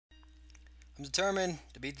I'm determined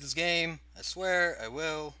to beat this game. I swear I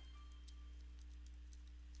will.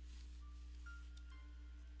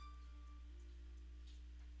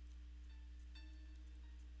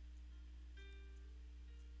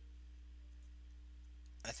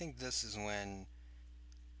 I think this is when.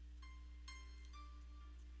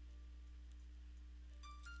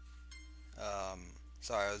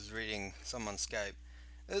 Sorry, I was reading some on Skype.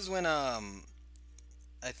 This is when I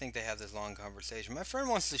think they have this long conversation. My friend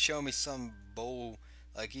wants to show me some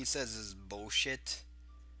like he says is bullshit,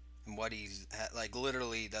 and what like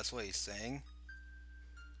literally that's what he's saying.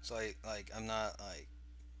 So I'm not like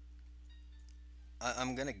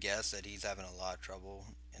I'm gonna guess that he's having a lot of trouble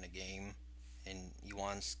in a game, and he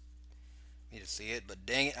wants me to see it. But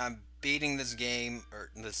dang it, I'm beating this game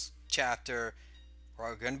or this chapter. Or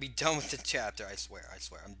we're gonna be done with the chapter. I swear. I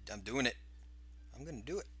swear. I'm doing it. I'm gonna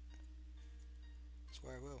do it. I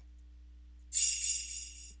swear I will.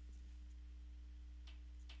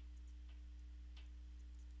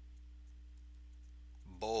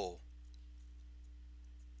 Bull.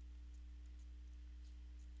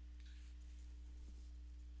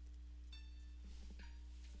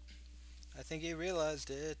 I think he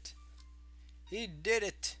realized it. He did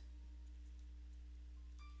it.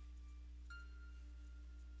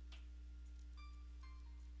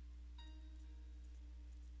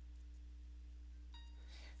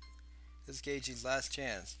 This is Keiichi's last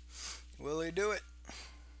chance. Will he do it?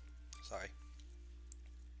 Sorry.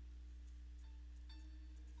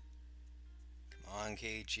 Come on,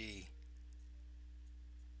 Keiichi.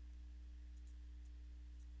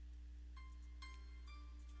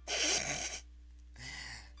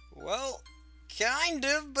 Well, kind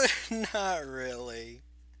of, but not really.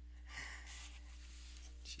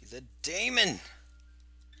 She's a demon.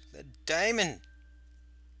 She's a demon.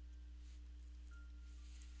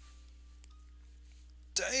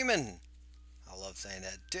 Demon. I love saying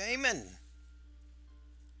that. Demon.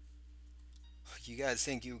 You guys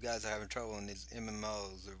think you guys are having trouble in these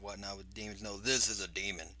MMOs or whatnot with demons? No, this is a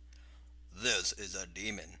demon. This is a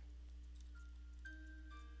demon.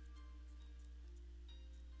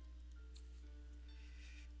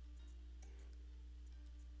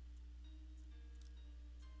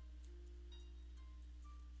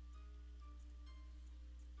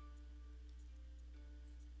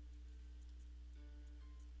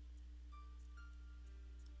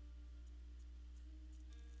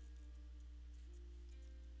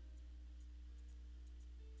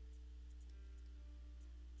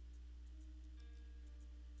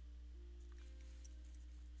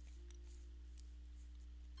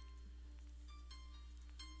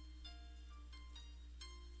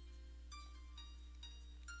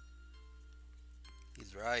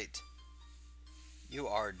 He's right. You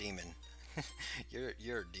are a demon.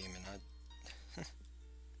 you're a demon.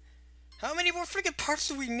 How many more freaking parts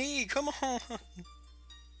do we need? Come on.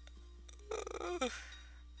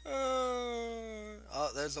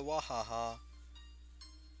 Oh, there's a wahaha.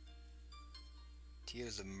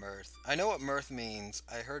 Tears of mirth. I know what mirth means.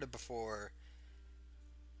 I heard it before.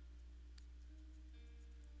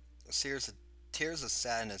 Tears of, tears of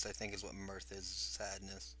sadness, I think, is what mirth is.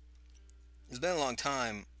 Sadness. It's been a long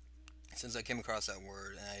time since I came across that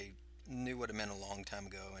word, and I knew what it meant a long time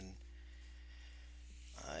ago, and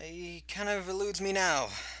I kind of eludes me now.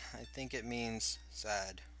 I think it means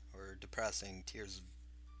sad or depressing. Tears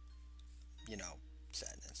of, you know,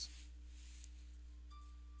 sadness.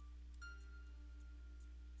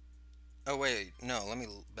 Oh wait, no. Let me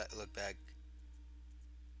look back.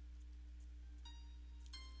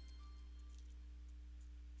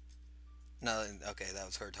 No, okay, that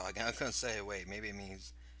was her talking. I was gonna say, wait, maybe it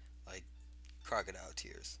means like crocodile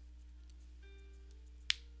tears.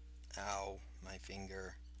 Ow, my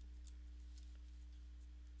finger.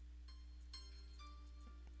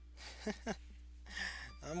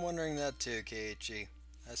 I'm wondering that too, Keiichi.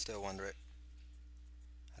 I still wonder it.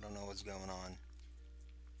 I don't know what's going on.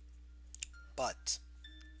 But,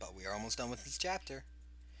 but we are almost done with this chapter.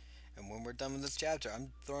 And when we're done with this chapter,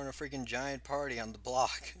 I'm throwing a freaking giant party on the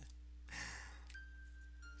block.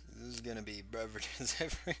 This is gonna be beverages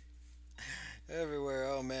everywhere.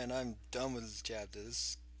 Oh man, I'm done with this chapter.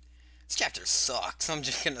 This chapter sucks. I'm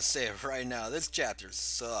just gonna say it right now. This chapter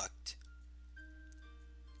sucked.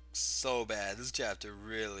 So bad. This chapter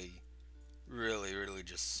really, really, really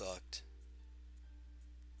just sucked.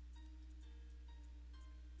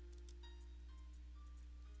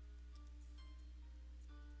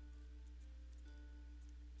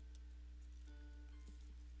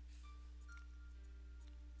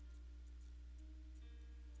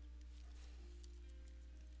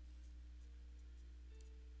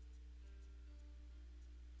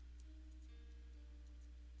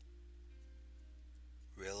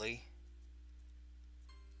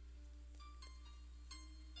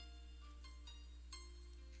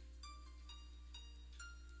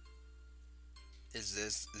 Is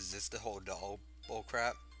this the whole doll bull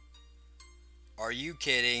crap? Are you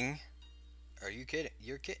kidding? Are you kidding?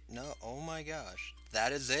 You're kidding? No. Oh my gosh.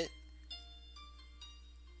 That is it?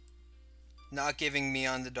 Not giving me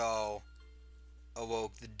on the doll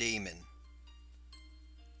awoke the demon.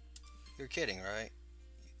 You're kidding, right?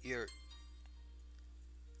 You're.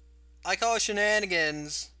 I call it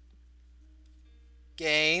shenanigans.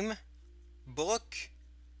 Game, book,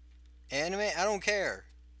 anime. I don't care.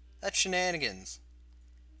 That's shenanigans.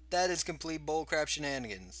 That is complete bullcrap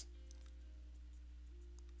shenanigans.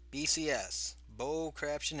 BCS.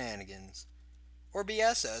 Bullcrap shenanigans. Or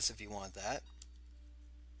BSS if you want that.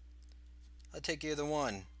 I'll take either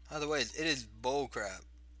one. Either way, it is bullcrap.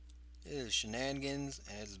 It is shenanigans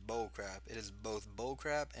and it is bullcrap. It is both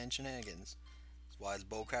bullcrap and shenanigans. That's why it's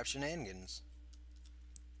bullcrap shenanigans.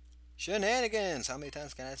 Shenanigans! How many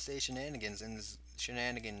times can I say shenanigans in this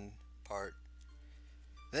shenanigan part?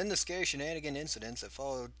 Then the scary shenanigan incidents that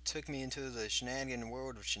followed took me into the shenanigan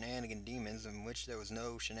world of shenanigan demons, in which there was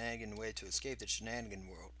no shenanigan way to escape the shenanigan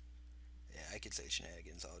world. Yeah, I could say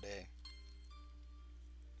shenanigans all day.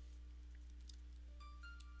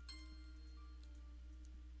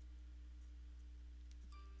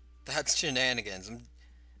 That's shenanigans.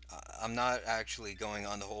 I'm not actually going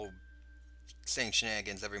on the whole saying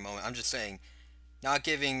shenanigans every moment. I'm just saying not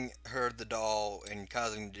giving her the doll and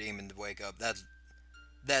causing the demon to wake up.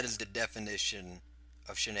 That is the definition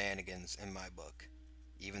of shenanigans in my book,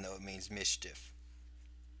 even though it means mischief.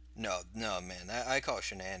 No, no, man, I call it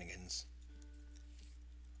shenanigans.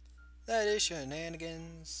 That is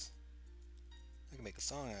shenanigans. I can make a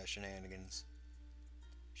song out of shenanigans.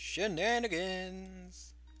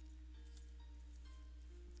 Shenanigans.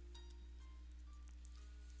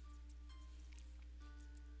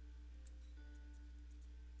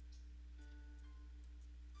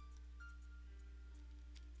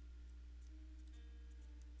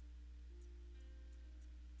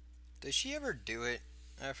 Does she ever do it?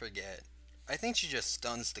 I forget. I think she just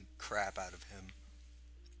stuns the crap out of him.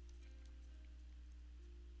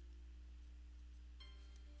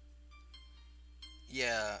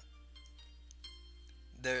 Yeah,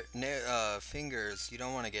 their fingers. You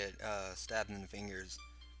don't want to get stabbed in the fingers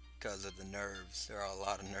because of the nerves. There are a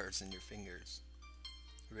lot of nerves in your fingers.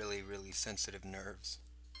 Really, really sensitive nerves.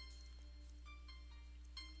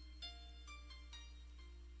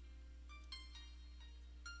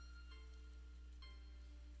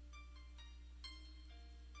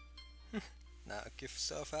 Knock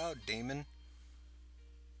yourself out, demon.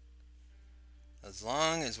 As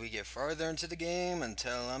long as we get farther into the game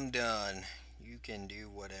until I'm done, you can do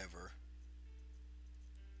whatever.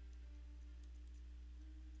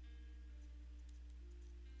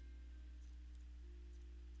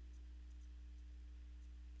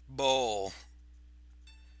 Bull.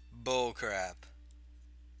 Bull crap.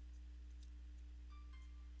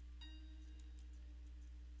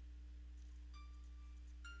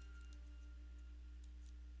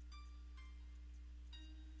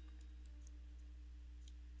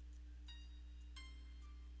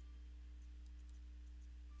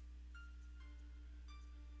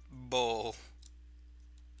 Bull.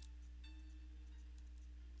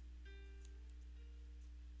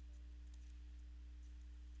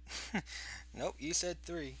 Nope, you said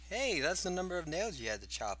three. Hey, that's the number of nails you had to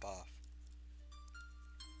chop off.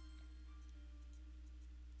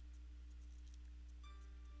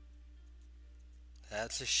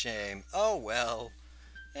 That's a shame. Oh well.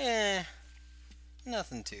 Eh,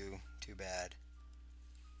 nothing too bad.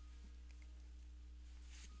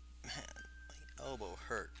 Man, my elbow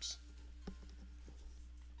hurts.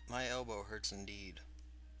 My elbow hurts indeed.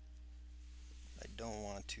 I don't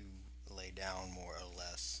want to lay down more or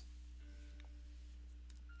less.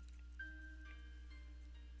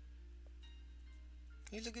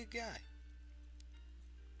 He's a good guy.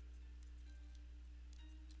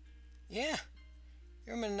 Yeah,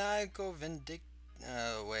 you're maniacal vindic.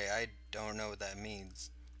 Wait, I don't know what that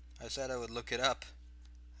means. I said I would look it up.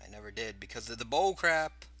 I never did because of the bull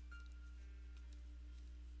crap.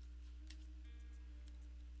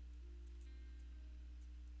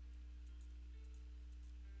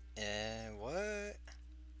 What?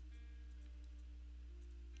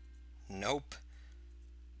 Nope.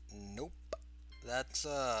 Nope. That's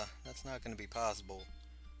not gonna be possible.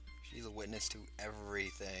 She's a witness to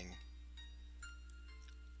everything.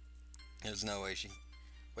 There's no way she.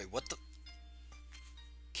 Wait, what the?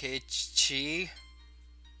 Kichi?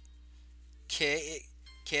 Ki?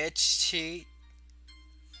 Kichi?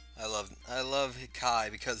 I love Kai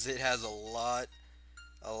because it has a lot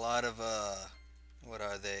of what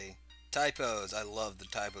are they? Typos. I love the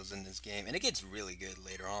typos in this game, and it gets really good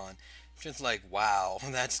later on. Just like, wow,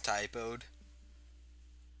 that's typoed.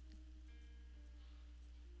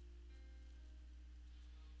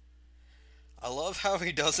 I love how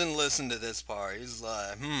he doesn't listen to this part. He's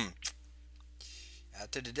like,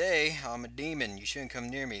 after today, I'm a demon. You shouldn't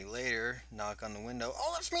come near me. Later, knock on the window.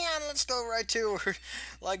 Oh, it's Mion. Let's go right to her.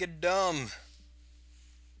 Like a dumb.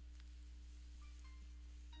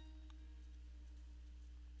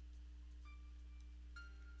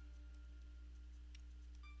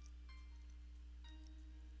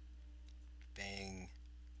 Bang,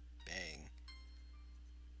 bang.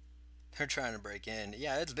 They're trying to break in.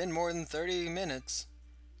 Yeah, it's been more than 30 minutes.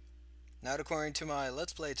 Not according to my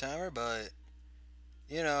Let's Play timer, but,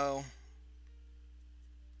 you know,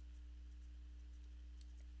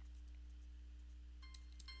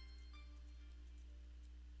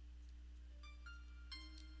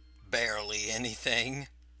 barely anything.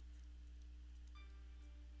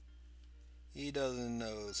 He doesn't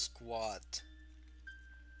know squat.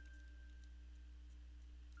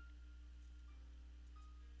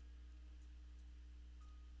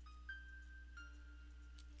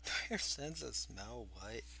 Your sense of smell,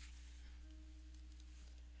 what?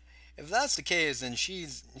 If that's the case, then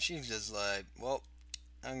she's just like, well,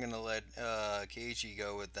 I'm gonna let Keiichi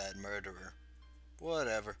go with that murderer.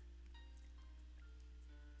 Whatever.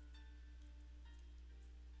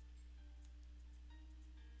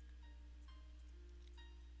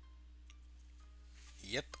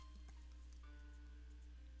 Yep.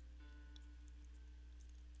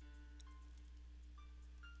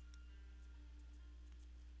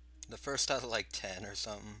 The first out of like 10 or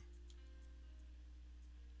something.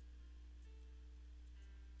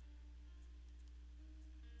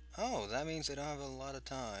 Oh, that means they don't have a lot of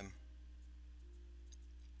time.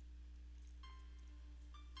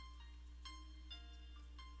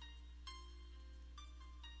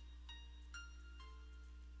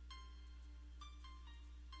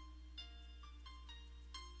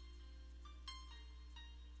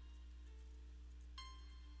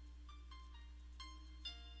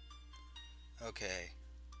 Okay.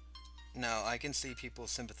 Now, I can see people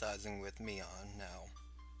sympathizing with Mion now.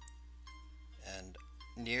 And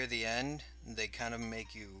near the end, they kind of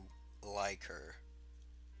make you like her.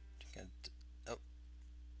 Oh,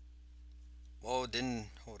 whoa, didn't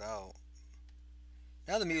hold out.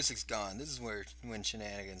 Now the music's gone. This is where when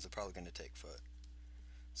shenanigans are probably going to take foot.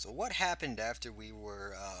 So what happened after we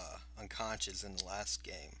were unconscious in the last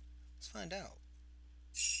game? Let's find out.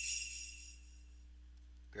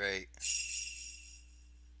 Great.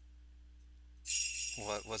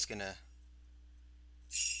 What's gonna?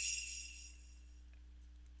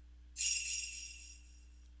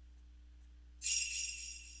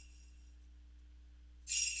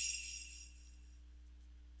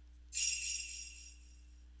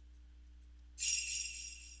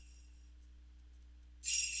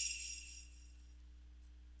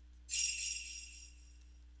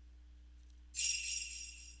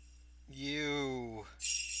 You.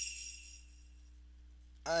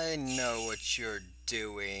 I know what you're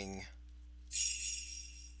doing.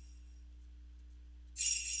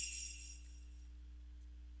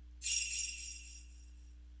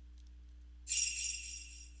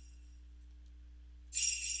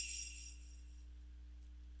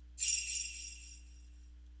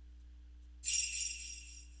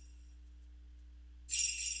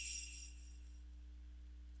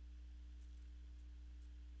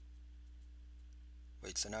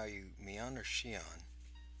 Wait, so now are you Mion or Shion?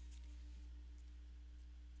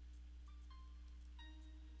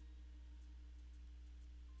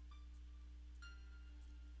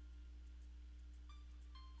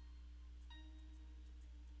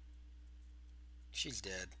 She's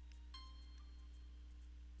dead.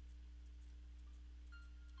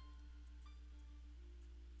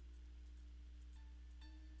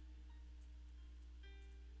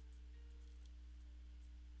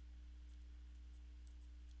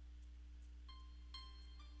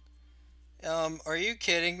 Are you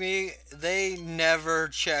kidding me? They never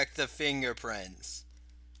check the fingerprints.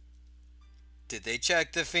 Did they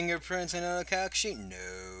check the fingerprints in Onakashi?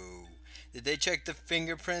 No. Did they check the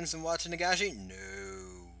fingerprints in Watanagashi?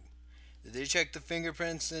 No. Did they check the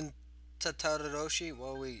fingerprints in Tataroshi?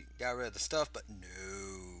 Well, we got rid of the stuff, but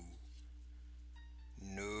no.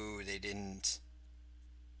 No, they didn't.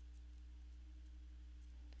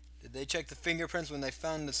 Did they check the fingerprints when they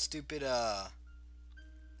found the stupid,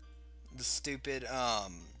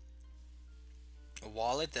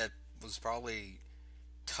 wallet that was probably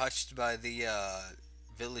touched by the,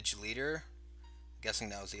 village leader? Guessing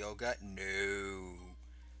that was the old guy? No.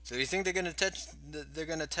 So you think they're gonna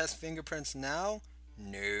test fingerprints now?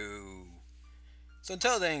 No. So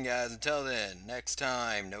until then, guys, until then, next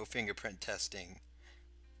time, no fingerprint testing.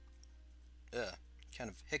 Ugh, kind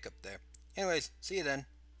of hiccup there. Anyways, see you then.